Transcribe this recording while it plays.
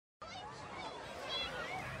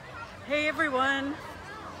Hey everyone,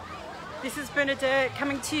 this is Bernadette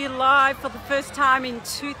coming to you live for the first time in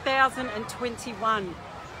 2021.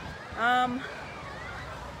 I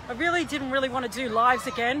really didn't want to do lives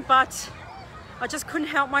again, but I just couldn't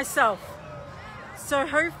help myself. So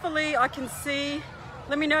hopefully I can see,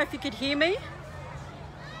 let me know if you could hear me.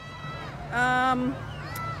 Let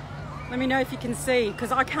me know if you can see,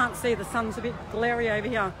 because I can't see, the sun's a bit glary over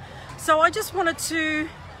here. So I just wanted to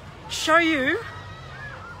show you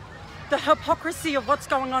the hypocrisy of what's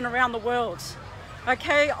going on around the world.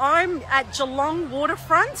 Okay, I'm at Geelong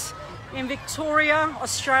Waterfront in Victoria,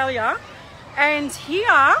 Australia, and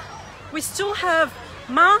here we still have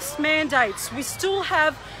mask mandates. We still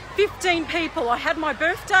have 15 people. I had my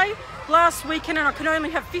birthday last weekend and I could only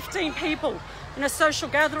have 15 people in a social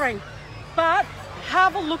gathering. But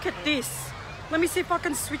have a look at this. Let me see if I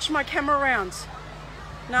can switch my camera around.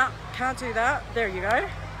 Nah, can't do that. There you go.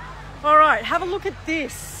 All right, have a look at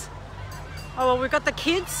this. Oh, well, we've got the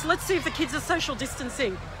kids. Let's see if the kids are social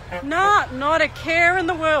distancing. Nah, not a care in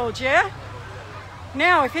the world, yeah?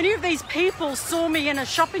 Now, if any of these people saw me in a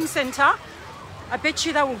shopping centre, I bet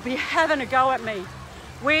you they will be having a go at me.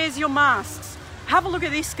 Where's your masks? Have a look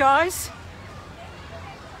at this, guys.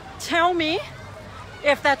 Tell me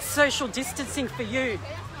if that's social distancing for you.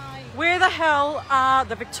 Where the hell are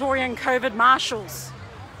the Victorian COVID marshals?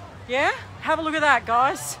 Yeah? Have a look at that,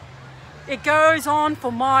 guys. It goes on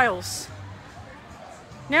for miles.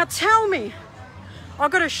 Now tell me,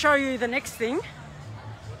 I've got to show you the next thing.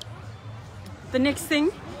 The next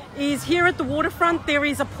thing is here at the waterfront, there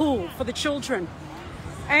is a pool for the children.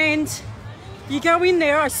 And you go in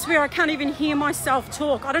there, I swear I can't even hear myself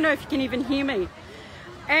talk. I don't know if you can even hear me.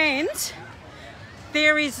 And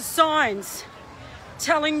there is signs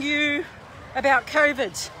telling you about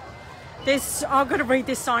COVID. I've got to read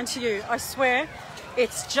this sign to you. I swear,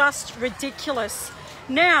 it's just ridiculous.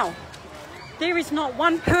 Now, there is not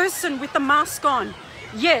one person with a mask on.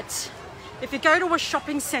 Yet, if you go to a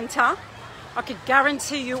shopping centre, I could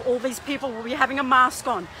guarantee you all these people will be having a mask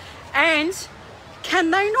on. And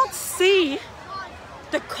can they not see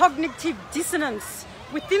the cognitive dissonance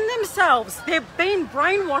within themselves? They've been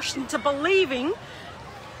brainwashed into believing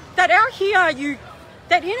that out here,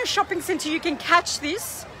 that in a shopping centre you can catch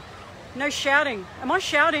this. No shouting. Am I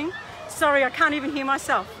shouting? Sorry, I can't even hear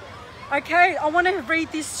myself. Okay, I want to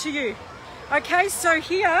read this to you. Okay, so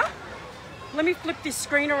here, let me flip this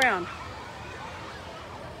screen around.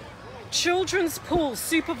 Children's pool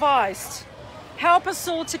supervised. Help us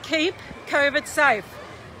all to keep COVID safe.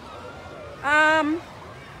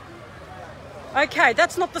 Okay,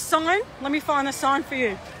 that's not the sign. Let me find the sign for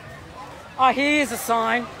you. Oh, here's a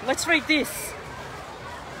sign. Let's read this.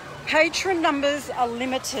 Patron numbers are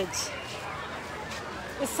limited.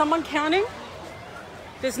 Is someone counting?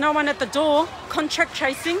 There's no one at the door. Contract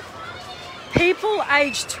tracing. People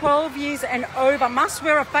aged 12 years and over must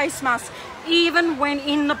wear a face mask even when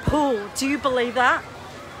in the pool. Do you believe that?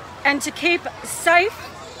 And to keep safe,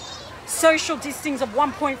 social distancing of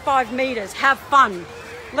 1.5 metres. Have fun.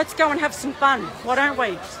 Let's go and have some fun. Why don't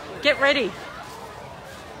we? Get ready.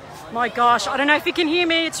 My gosh, I don't know if you can hear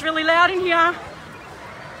me. It's really loud in here.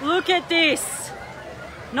 Look at this.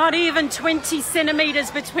 Not even 20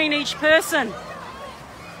 centimetres between each person.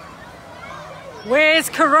 Where's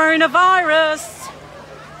coronavirus?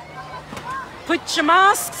 Put your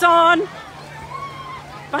masks on.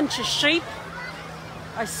 Bunch of sheep.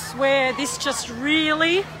 I swear this just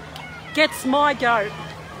really gets my goat.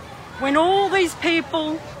 When all these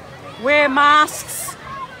people wear masks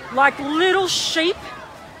like little sheep,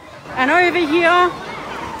 and over here,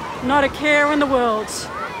 not a care in the world.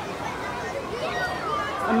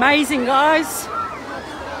 Amazing, guys.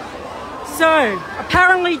 So,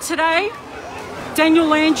 apparently today,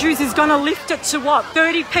 Daniel Andrews is going to lift it to what,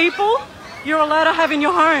 30 people you're allowed to have in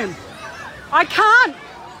your home. I can't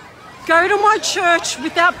go to my church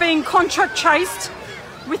without being contract traced,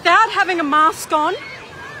 without having a mask on,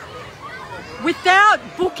 without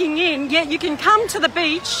booking in, yet you can come to the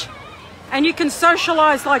beach and you can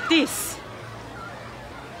socialise like this.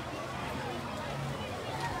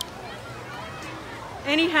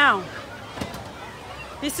 Anyhow,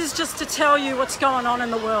 this is just to tell you what's going on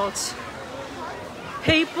in the world.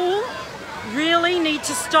 People really need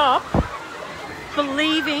to stop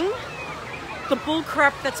believing the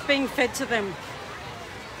bullcrap that's being fed to them.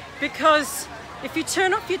 Because if you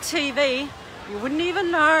turn off your TV, you wouldn't even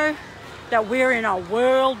know that we're in a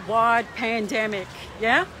worldwide pandemic,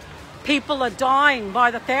 yeah? People are dying by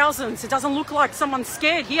the thousands. It doesn't look like someone's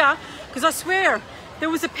scared here, because I swear, if there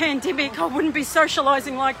was a pandemic, I wouldn't be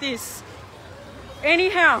socialising like this.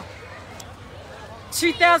 Anyhow,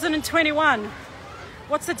 2021.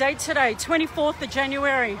 what's the date today? 24th of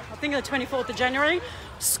January. I think the 24th of January.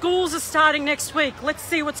 Schools are starting next week. Let's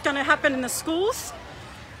see what's going to happen in the schools.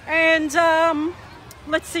 And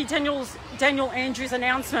let's see Daniel Andrews'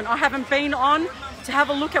 announcement. I haven't been on to have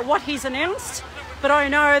a look at what he's announced, but I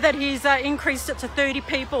know that he's increased it to 30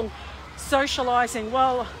 people socialising.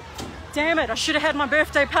 Well, damn it, I should have had my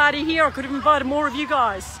birthday party here. I could have invited more of you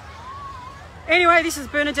guys. Anyway, this is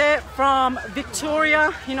Bernadette from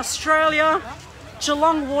Victoria in Australia,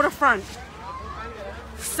 Geelong waterfront.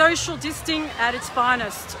 Social distancing at its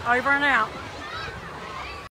finest. Over and out.